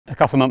A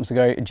couple of months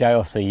ago,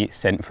 JRC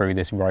sent through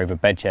this Rover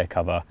bed chair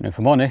cover, and if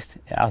I'm honest,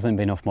 it hasn't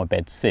been off my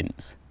bed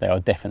since. They are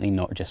definitely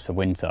not just for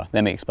winter.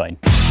 Let me explain.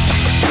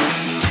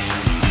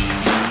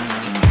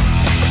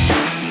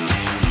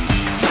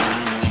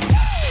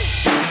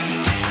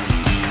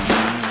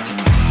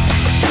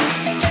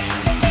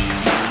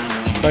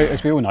 So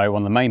as we all know,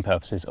 one of the main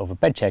purposes of a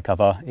bed chair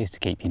cover is to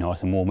keep you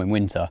nice and warm in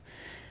winter,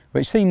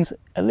 which seems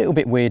a little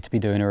bit weird to be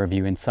doing a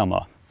review in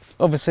summer.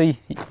 Obviously,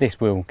 this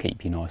will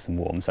keep you nice and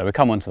warm, so we'll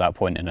come on to that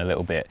point in a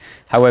little bit.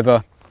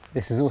 However,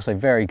 this is also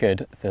very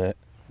good for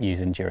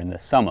using during the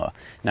summer.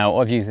 Now,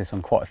 I've used this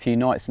on quite a few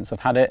nights since I've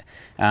had it,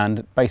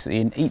 and basically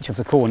in each of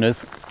the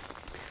corners,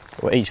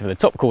 or each of the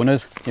top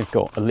corners, you've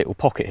got a little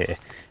pocket here.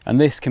 And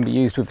this can be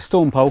used with a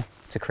storm pole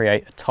to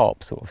create a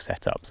tarp sort of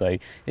setup. So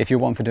if you're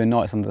one for doing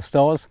nights under the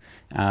stars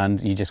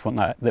and you just want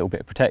that little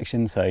bit of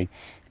protection, so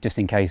just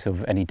in case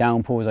of any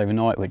downpours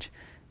overnight, which,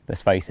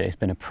 let's face it, it's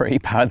been a pretty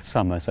bad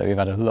summer, so we've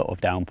had a lot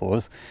of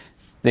downpours.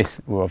 This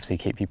will obviously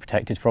keep you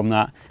protected from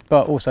that,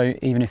 but also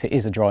even if it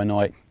is a dry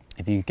night,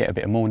 if you get a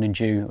bit of morning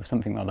dew or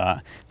something like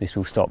that, this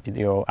will stop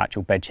your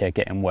actual bed chair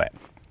getting wet.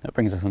 That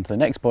brings us on to the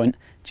next point,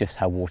 just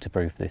how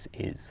waterproof this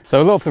is.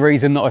 So a lot of the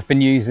reason that I've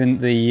been using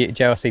the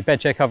JRC bed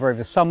chair cover over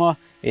the summer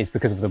is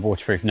because of the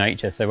waterproof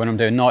nature. So when I'm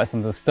doing nights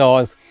under the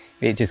stars,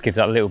 it just gives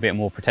that a little bit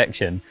more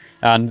protection.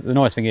 And the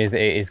nice thing is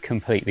it is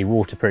completely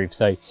waterproof.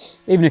 So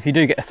even if you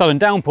do get a sudden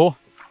downpour,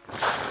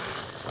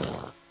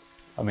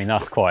 I mean,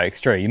 that's quite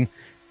extreme,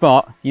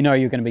 but you know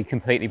you're going to be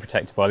completely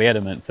protected by the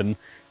elements. And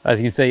as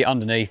you can see,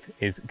 underneath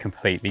is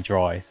completely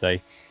dry. So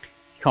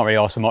you can't really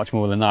ask for much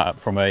more than that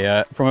from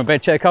a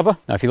bed chair cover.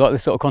 Now, if you like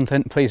this sort of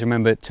content, please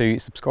remember to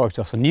subscribe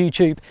to us on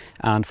YouTube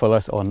and follow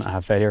us on our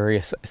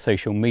various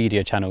social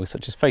media channels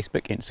such as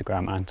Facebook,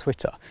 Instagram and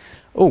Twitter.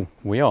 Oh,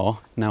 we are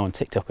now on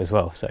TikTok as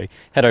well, so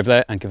head over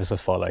there and give us a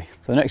follow.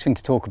 So the next thing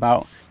to talk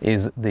about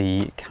is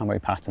the camo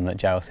pattern that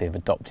JRC have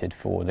adopted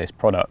for this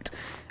product.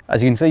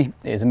 As you can see,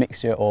 it is a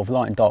mixture of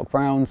light and dark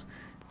browns,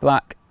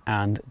 black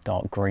and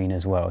dark green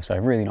as well. So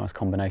a really nice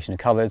combination of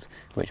colours,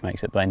 which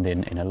makes it blend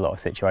in a lot of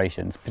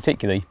situations,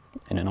 particularly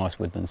in a nice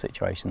woodland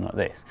situation like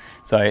this.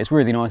 So it's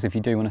really nice if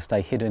you do want to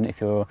stay hidden, if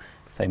you're,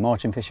 say,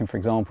 marching fishing, for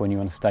example, and you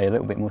want to stay a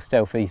little bit more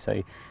stealthy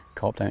so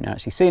carp don't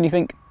actually see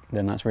anything,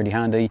 then that's really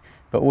handy.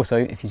 But also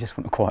if you just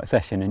want a quiet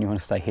session and you want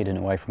to stay hidden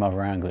away from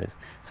other anglers,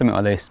 something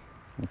like this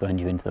will blend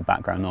you into the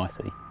background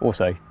nicely.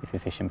 Also, if you're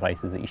fishing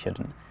places that you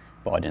shouldn't,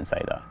 but I didn't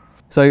say that.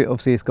 So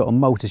obviously it's got a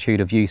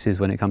multitude of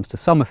uses when it comes to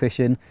summer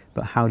fishing,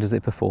 but how does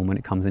it perform when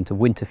it comes into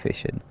winter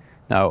fishing?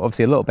 Now,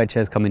 obviously a lot of bed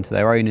chairs come into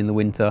their own in the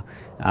winter,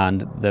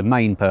 and the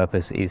main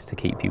purpose is to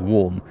keep you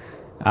warm.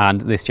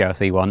 And this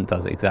JRC one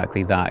does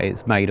exactly that.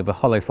 It's made of a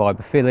hollow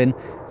fibre filling,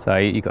 so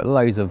you've got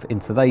loads of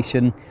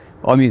insulation.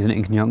 I'm using it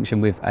in conjunction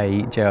with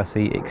a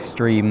JRC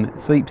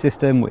𝘃𝗵𝗶𝗀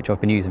system, which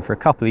I've been using for a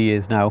couple of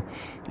years now,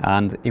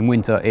 and in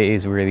winter it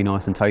is really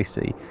nice and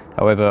toasty.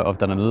 However, I've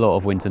done a lot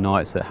of winter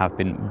nights that have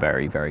been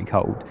very, very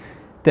cold.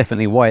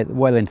 Definitely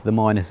well into the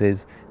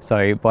minuses,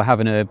 so by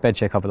having a bed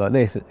chair cover like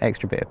this, an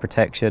extra bit of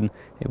protection,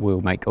 it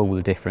will make all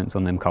the difference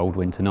on them cold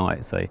winter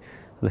nights. So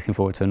looking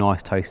forward to a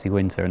nice toasty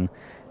winter, and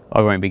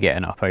I won't be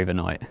getting up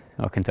overnight,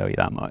 I can tell you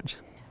that much.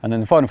 And then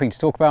the final thing to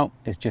talk about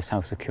is just how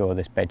secure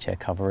this bed chair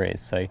cover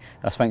is. So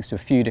that's thanks to a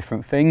few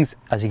different things.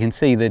 As you can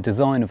see, the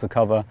design of the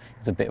cover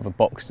is a bit of a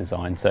box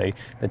design. So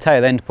the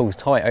tail end pulls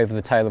tight over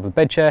the tail of the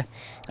bed chair,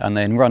 and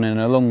then running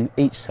along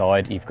each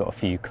side, you've got a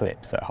few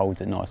clips that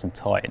holds it nice and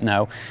tight.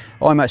 Now,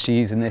 I'm actually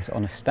using this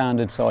on a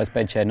standard size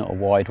bed chair, not a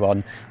wide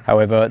one.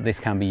 However, this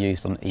can be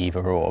used on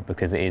either or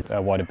because it is a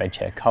wider bed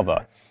chair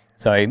cover.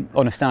 So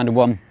on a standard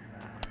one,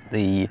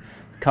 the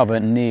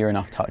cover near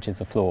enough touches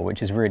the floor,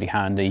 which is really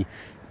handy,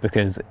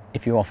 because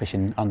if you are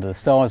fishing under the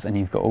stars and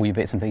you've got all your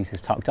bits and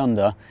pieces tucked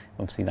under,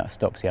 obviously that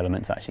stops the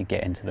elements actually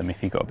get into them.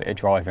 If you've got a bit of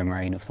driving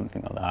rain or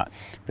something like that,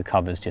 the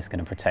cover's just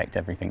going to protect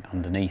everything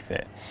underneath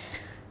it.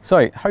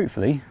 So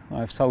hopefully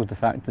I've sold the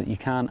fact that you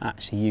can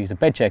actually use a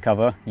bed chair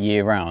cover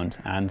year round,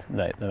 and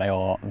that they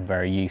are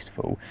very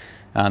useful.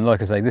 And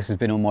like I say, this has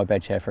been on my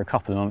bed chair for a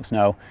couple of months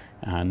now,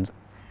 and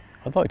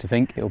I'd like to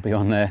think it'll be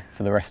on there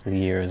for the rest of the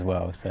year as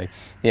well. So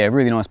yeah,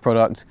 really nice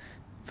product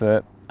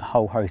for a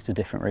whole host of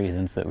different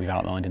reasons that we've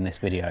outlined in this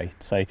video.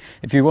 So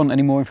if you want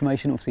any more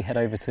information, obviously head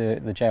over to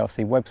the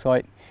JRC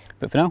website.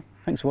 But for now,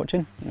 thanks for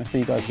watching, and I'll see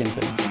you guys again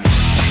soon.